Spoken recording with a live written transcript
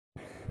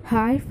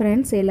Hi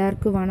friends,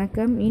 எல்லாருக்கும்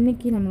வணக்கம்.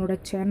 இன்றைக்கி நம்மளோட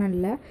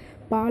சேனலில்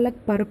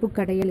பாலக் பருப்பு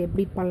கடையல்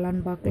எப்படி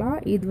பண்ணலான்னு பார்க்கலாம்.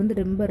 இது வந்து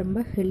ரொம்ப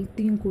ரொம்ப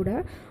ஹெல்த்தியும் கூட.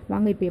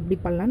 வாங்க இப்போ எப்படி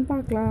பண்ணலான்னு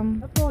பார்க்கலாம்,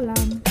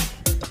 போகலாம்.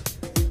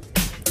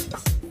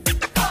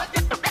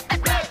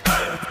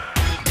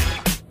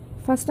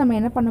 ஃபஸ்ட் நம்ம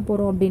என்ன பண்ண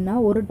போகிறோம் அப்படின்னா,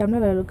 1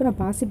 டம்ளர் அளவுக்கு நான்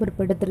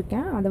பாசிப்பருப்பு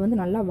எடுத்திருக்கேன். அதை வந்து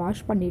நல்லா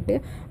வாஷ் பண்ணிவிட்டு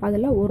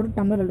அதில் 1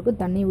 டம்ளர்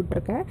அளவுக்கு தண்ணி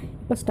விட்டுருக்கேன்.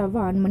 இப்போ ஸ்டவ்வை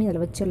ஆன் பண்ணி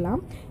அதில்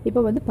வச்சிடலாம்.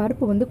 இப்போ வந்து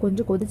பருப்பு வந்து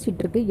கொஞ்சம்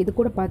கொதிச்சிட்ருக்கு. இது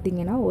கூட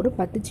பார்த்திங்கன்னா ஒரு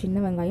 10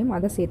 சின்ன வெங்காயம்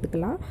அதை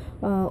சேர்த்துக்கலாம்.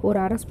 ஒரு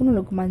அரை ஸ்பூன்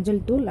அளவுக்கு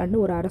மஞ்சள் தூள்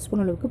அண்டு ஒரு அரை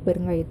ஸ்பூன் அளவுக்கு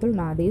பெருங்காயத்தூள்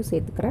நான் அதையும்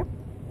சேர்த்துக்கிறேன்.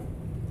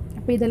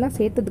 இப்போ இதெல்லாம்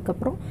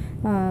சேர்த்ததுக்கப்புறம்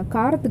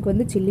காரத்துக்கு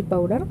வந்து சில்லி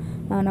பவுடர்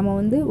நம்ம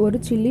வந்து ஒரு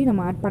சில்லி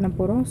நம்ம ஆட் பண்ண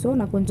போகிறோம். ஸோ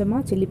நான்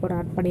கொஞ்சமாக சில்லி பவுடர்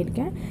ஆட்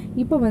பண்ணியிருக்கேன்.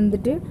 இப்போ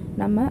வந்துட்டு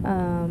நம்ம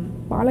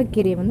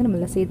பாலக்கீரையை வந்து நம்ம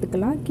இதில்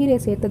சேர்த்துக்கலாம். கீரையை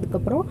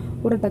சேர்த்ததுக்கப்புறம்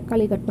ஒரு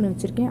தக்காளி கட் பண்ணி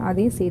வச்சுருக்கேன்,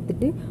 அதையும்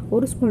சேர்த்துட்டு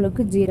ஒரு ஸ்பூன்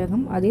அளவுக்கு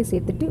ஜீரகம் அதையும்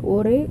சேர்த்துட்டு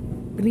ஒரே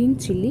க்ரீன்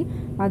சில்லி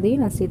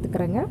அதையும் நான்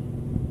சேர்த்துக்கிறேங்க.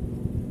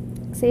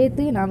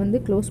 சேர்த்து நான் வந்து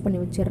க்ளோஸ் பண்ணி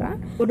வச்சிடுறேன்.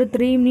 ஒரு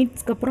 3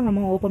 மினிட்ஸ்க்கு அப்புறம்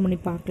நம்ம ஓப்பன் பண்ணி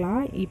பார்க்கலாம்.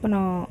 இப்போ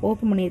நான்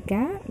ஓப்பன்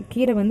பண்ணியிருக்கேன்.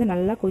 கீரை வந்து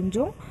நல்லா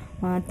கொஞ்சம்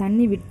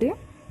தண்ணி விட்டு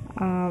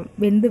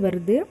வெந்து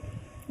வருது.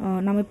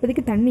 நம்ம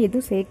இப்போதைக்கு தண்ணி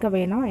எதுவும் சேர்க்க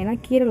வேணாம், ஏன்னா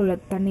கீரையில் உள்ள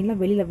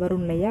தண்ணிலாம் வெளியில்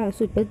வரும் இல்லையா.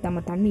 ஸோ இப்போ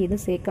நம்ம தண்ணி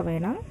எதுவும் சேர்க்க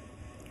வேணாம்.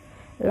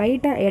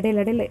 லைட்டாக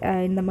இடையில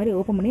இந்த மாதிரி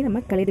ஓப்பன் பண்ணி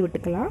நம்ம கிளறி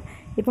விட்டுக்கலாம்.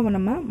 இப்போ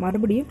நம்ம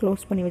மறுபடியும்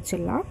க்ளோஸ் பண்ணி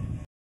வச்சிடலாம்.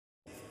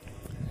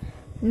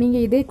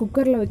 நீங்கள் இதே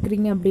குக்கரில்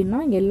வைக்கிறீங்க அப்படின்னா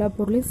எல்லா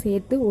பொருளையும்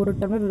சேர்த்து 1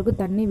 டம்ளர்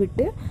அளவுக்கு தண்ணி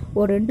விட்டு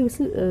ஒரு 2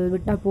 விசில்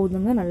விட்டால்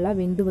போதுங்க, நல்லா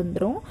வெந்து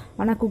வந்துடும்.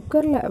 ஆனால்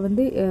குக்கரில்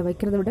வந்து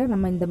வைக்கிறத விட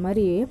நம்ம இந்த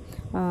மாதிரி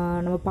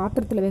நம்ம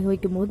பாத்திரத்தில் வேக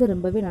வைக்கும் போது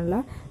ரொம்பவே நல்லா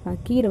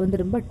கீரை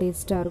வந்து ரொம்ப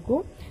டேஸ்ட்டாக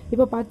இருக்கும்.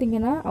 இப்போ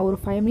பார்த்திங்கன்னா ஒரு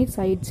 5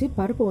 மினிட்ஸ் ஆயிடுச்சு.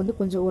 பருப்பு வந்து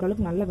கொஞ்சம்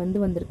ஓரளவுக்கு நல்லா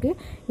வெந்து வந்திருக்கு.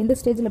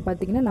 இந்த ஸ்டேஜில்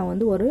பார்த்திங்கன்னா நான்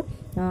வந்து ஒரு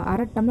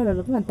அரை டம்ளர்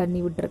அளவுக்கு நான்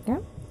தண்ணி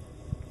விட்டுருக்கேன்.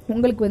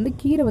 உங்களுக்கு வந்து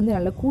கீரை வந்து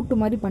நல்லா கூட்டு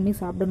மாதிரி பண்ணி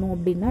சாப்பிடணும்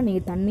அப்படின்னா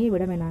நீங்கள் தண்ணியே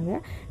விட வேணாங்க.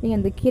 நீங்கள்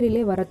அந்த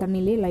கீரையிலே வர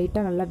தண்ணியிலே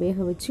லைட்டாக நல்லா வேக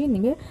வச்சு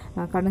நீங்கள்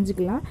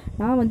கடைஞ்சிக்கலாம்.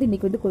 நான் வந்து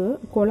இன்றைக்கி வந்து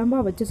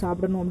குழம்பாக வச்சு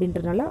சாப்பிடணும்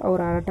அப்படின்றனால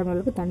ஒரு அரை டம்ளர்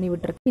அளவுக்கு தண்ணி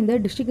விட்டுருக்கேன். இந்த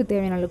டிஷ்ஷுக்கு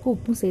தேவையான அளவுக்கு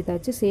உப்பும்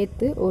சேர்த்தாச்சு.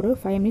 சேர்த்து ஒரு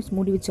 5 மினிட்ஸ்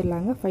மூடி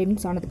வச்சிடலாங்க. 5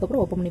 மினிட்ஸ்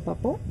ஆனதுக்கப்புறம் ஓப்பன் பண்ணி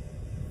பார்ப்போம்.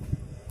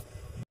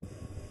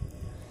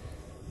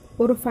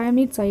 ஒரு 5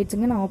 மினிட்ஸ்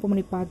ஆயிடுச்சுங்க. நான் ஓப்பன்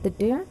பண்ணி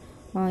பார்த்துட்டு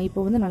இப்போ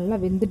வந்து நல்லா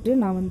வெந்துட்டு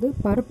நான் வந்து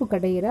பருப்பு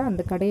கடையிற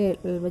அந்த கடையை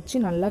வச்சு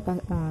நல்லா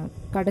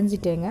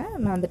கடைஞ்சிட்டேங்க.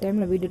 நான் அந்த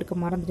டைமில் வீடியோ எடுக்க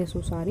மறந்துட்டேன், ஸோ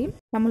சாரி.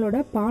 நம்மளோட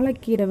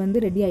பாலக்கீரை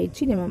வந்து ரெடி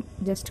ஆயிடுச்சு. நம்ம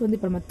ஜஸ்ட் வந்து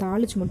இப்போ நம்ம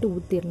தாளித்து மட்டும்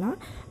ஊற்றிடலாம்.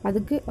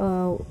 அதுக்கு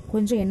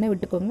கொஞ்சம் எண்ணெய்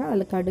விட்டுக்கோங்க.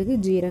 அதில் கடுகு,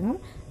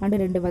 ஜீரகம் அண்டு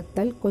 2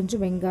 வத்தல்,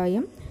 கொஞ்சம்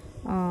வெங்காயம்,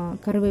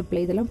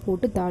 கருவேப்பிலை இதெல்லாம்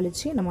போட்டு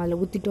தாளித்து நம்ம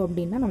அதில் ஊற்றிட்டோம்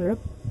அப்படின்னா நம்மளோட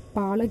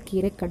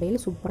பாலக்கீரை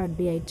கடையில் சூப்பராக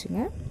ரெடி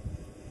ஆயிடுச்சுங்க.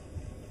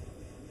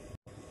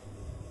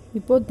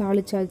 இப்போது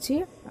தாளிச்சாச்சு.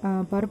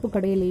 பருப்பு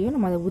கடையிலையும்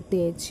நம்ம அதை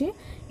ஊற்றியாச்சு.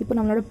 இப்போ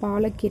நம்மளோட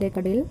பாலக்கீரை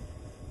கடையில்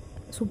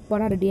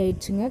சூப்பராக ரெடி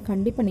ஆயிடுச்சுங்க.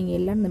 கண்டிப்பாக நீங்கள்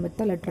எல்லோரும் இந்த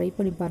மெத்தடில் ட்ரை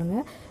பண்ணி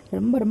பாருங்கள்.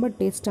 ரொம்ப ரொம்ப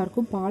டேஸ்ட்டாக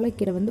இருக்கும்.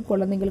 பாலக்கீரை வந்து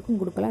குழந்தைங்களுக்கும்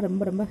கொடுக்கலாம்,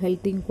 ரொம்ப ரொம்ப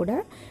ஹெல்த்தியும் கூட.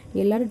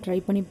 எல்லோரும் ட்ரை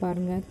பண்ணி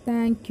பாருங்கள்.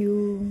 தேங்க்யூ.